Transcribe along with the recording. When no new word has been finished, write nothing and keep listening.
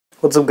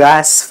What's up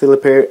guys,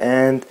 Philip here,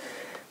 and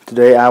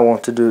today I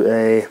want to do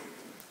a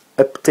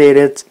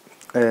updated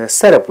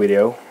setup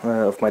video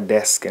of my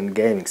desk and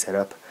gaming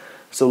setup.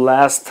 So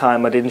last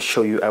time I didn't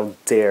show you out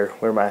there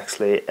where my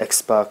actually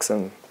Xbox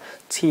and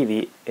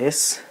TV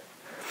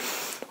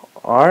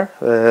are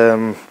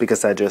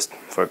because I just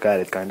forgot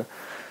it kinda.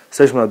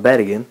 So here's my bed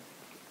again.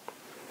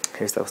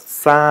 Here's the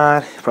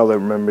outside. You probably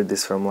remember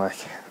this from like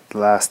the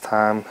last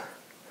time.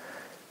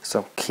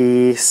 Some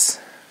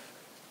keys.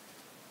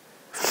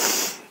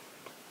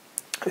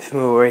 If you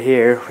move over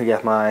here, we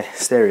got my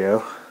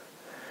stereo.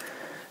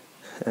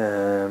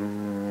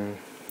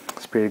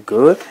 It's pretty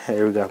good.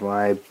 Here we got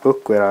my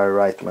book where I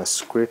write my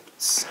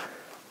scripts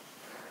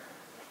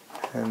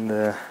and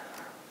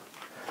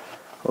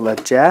all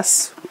that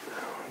jazz.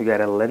 We got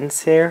a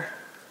lens here,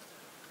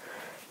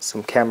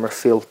 some camera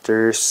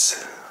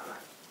filters,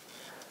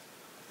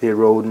 the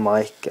Rode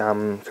mic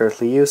I'm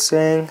currently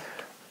using.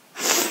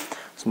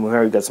 So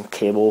here we got some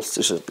cables.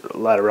 There's just a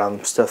lot of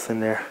random stuff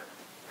in there.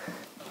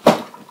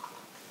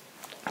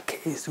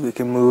 So we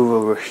can move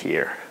over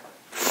here.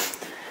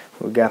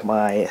 We got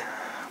my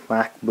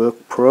MacBook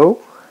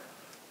Pro.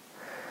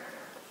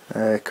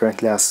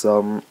 Currently has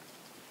some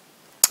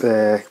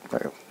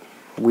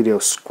video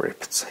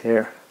scripts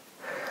here.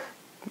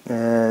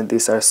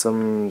 These are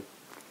some,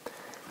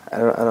 I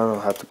don't know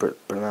how to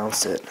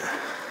pronounce it.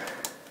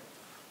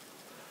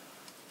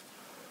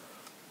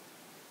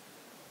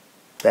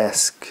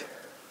 Desk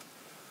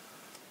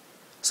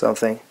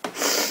something.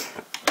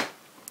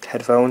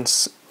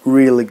 Headphones.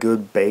 Really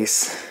good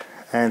bass.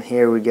 And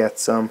here we get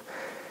some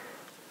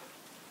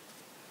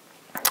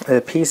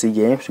PC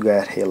games. We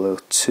got Halo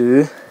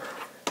 2,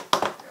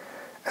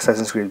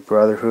 Assassin's Creed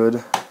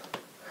Brotherhood,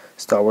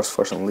 Star Wars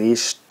Force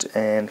Unleashed,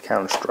 and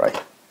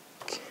Counter-Strike.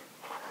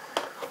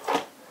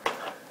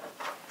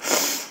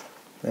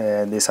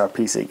 And these are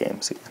PC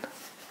games again.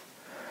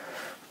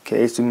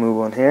 Okay, so move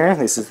on here.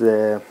 This is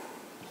the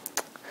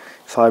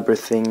fiber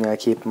thing I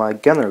keep my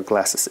gunner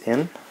glasses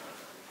in.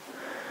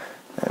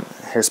 And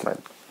here's my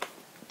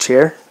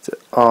chair. It's an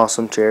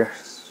awesome chair.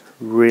 It's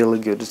really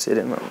good to sit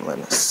in. Let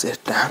me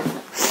sit down.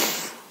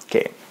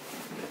 Okay.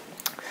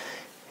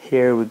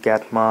 Here we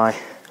got my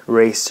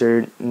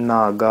Razer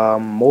Naga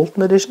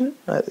Molten Edition.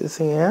 I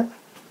think, yeah.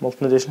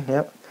 Molten Edition,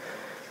 yeah.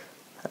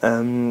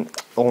 On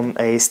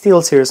a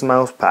SteelSeries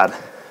mousepad,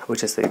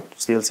 which is the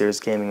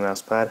SteelSeries gaming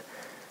mousepad.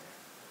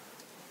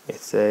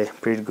 It's a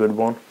pretty good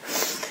one.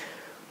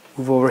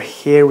 Move over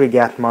here, we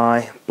got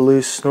my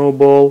Blue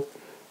Snowball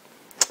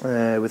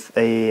with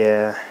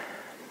a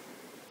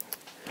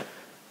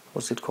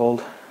what's it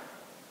called?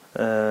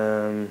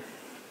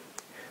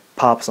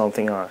 Pop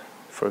something. I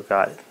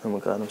forgot it. Oh my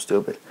god, I'm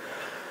stupid.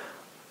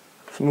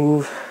 If we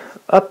move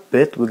up a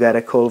bit, we got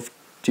a Call of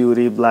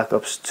Duty Black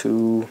Ops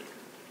 2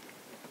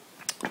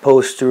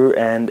 poster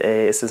and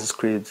a Assassin's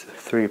Creed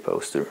 3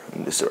 poster.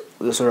 And these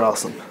are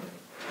awesome.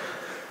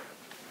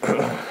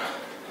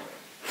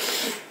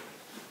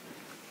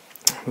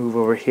 Move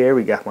over here,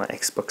 we got my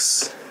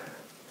Xbox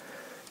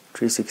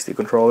 360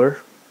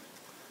 controller.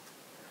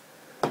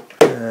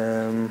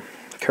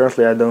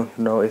 Currently I don't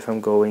know if I'm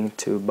going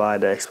to buy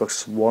the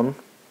Xbox One.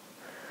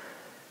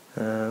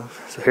 So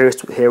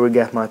here we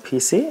got my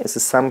PC. It's a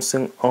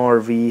Samsung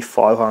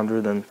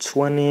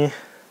RV520.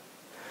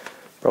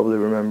 Probably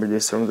remember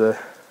this from the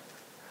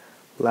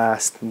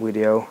last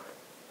video.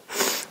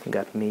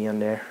 Got me on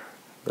there.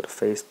 Got a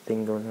face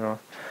thing going on.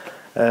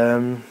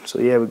 So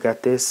yeah, we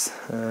got this.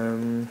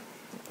 And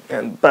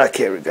back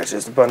here we got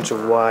just a bunch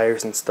of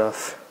wires and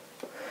stuff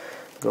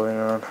going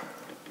on.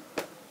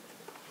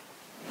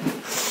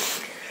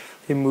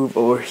 We move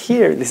over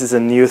here. This is a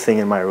new thing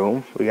in my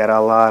room. We got a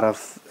lot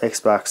of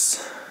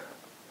Xbox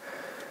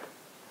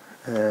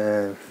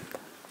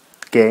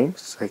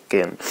games. I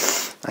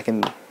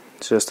can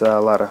just a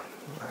lot of.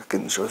 I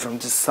can show it from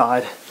this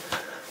side.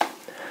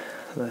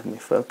 Let me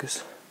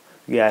focus.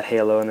 We got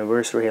Halo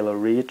Anniversary, Halo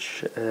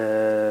Reach,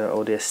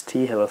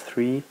 ODST, Halo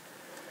 3,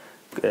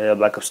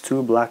 Black Ops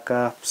 2, Black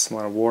Ops,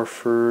 Modern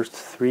Warfare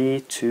 3,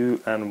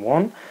 2, and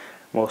 1.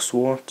 Most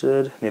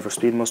Wanted, Need for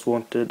Speed Most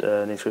Wanted,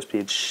 Need for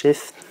Speed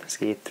Shift,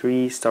 Skate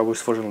 3, Star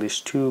Wars Force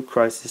Unleashed 2,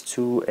 Crysis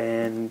 2,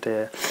 and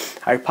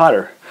Harry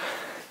Potter.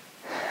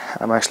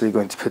 I'm actually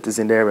going to put this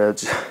in there, but I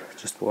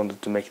just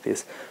wanted to make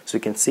this so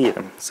you can see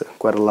them. So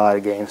quite a lot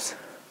of games.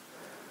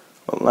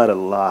 Well, not a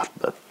lot,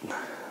 but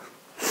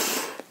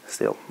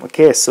still.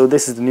 Okay, so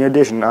this is the new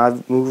edition.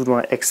 I've moved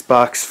my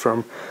Xbox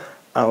from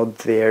out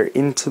there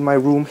into my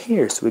room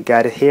here. So we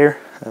got it here.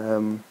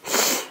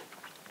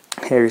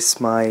 Here's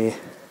my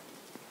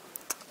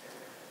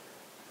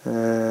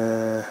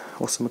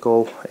what's it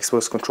called?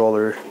 Xbox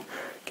controller.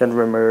 Can't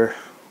remember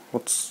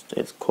what's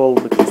it's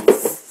called because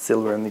it's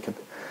silver and you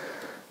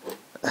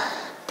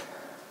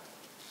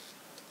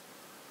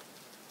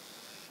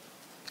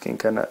can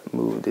kind of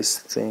move this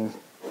thing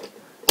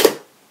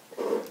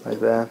like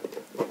that.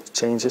 It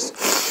changes.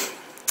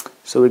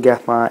 So we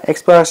got my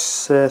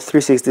Xbox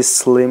 360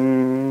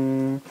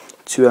 Slim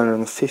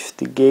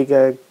 250 gig,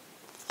 I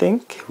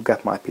think. We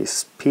got my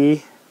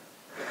PSP.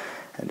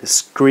 and the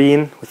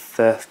screen with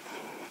the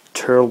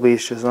turtle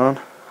beaches on.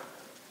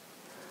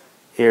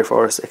 Air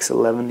Force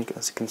X11,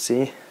 as you can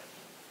see.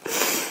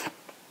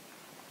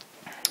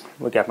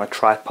 We got my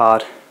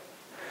tripod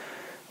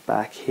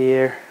back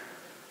here.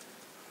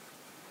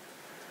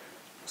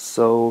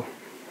 So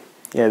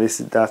yeah,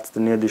 that's the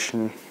new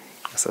edition.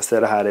 As I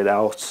said, I had it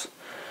out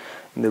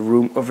in the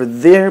room over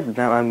there, but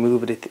now I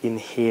moved it in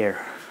here.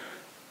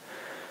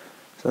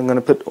 So I'm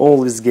gonna put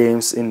all these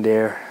games in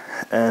there,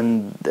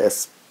 and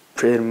that's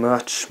pretty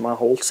much my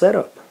whole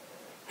setup.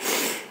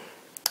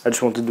 I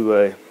just want to do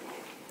a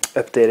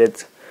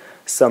updated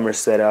summer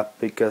setup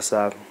because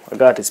I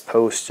got these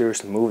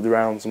posters, moved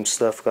around some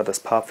stuff, got this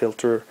pop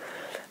filter.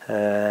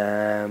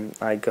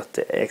 I got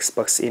the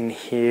Xbox in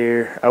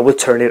here. I would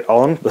turn it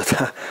on,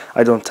 but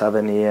I don't have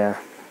any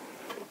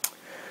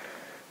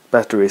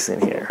batteries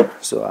in here,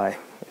 so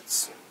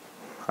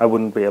I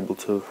wouldn't be able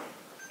to.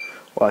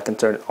 Well, I can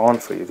turn it on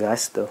for you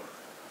guys though.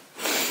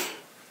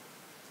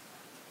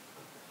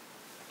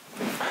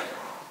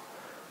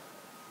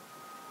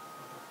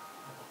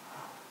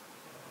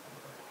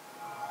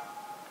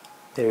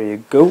 There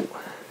you go.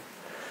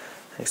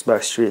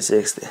 Xbox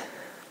 360.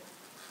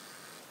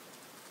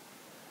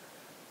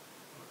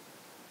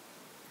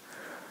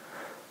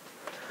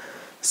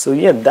 So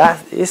yeah,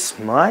 that is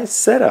my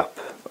setup.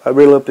 I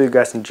really hope you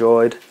guys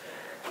enjoyed,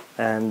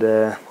 and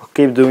I'll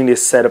keep doing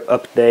these setup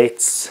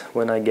updates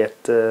when I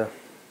get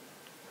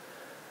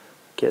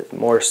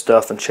more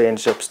stuff and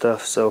change up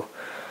stuff. So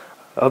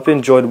I hope you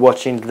enjoyed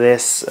watching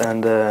this,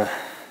 and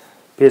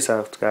peace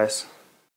out, guys.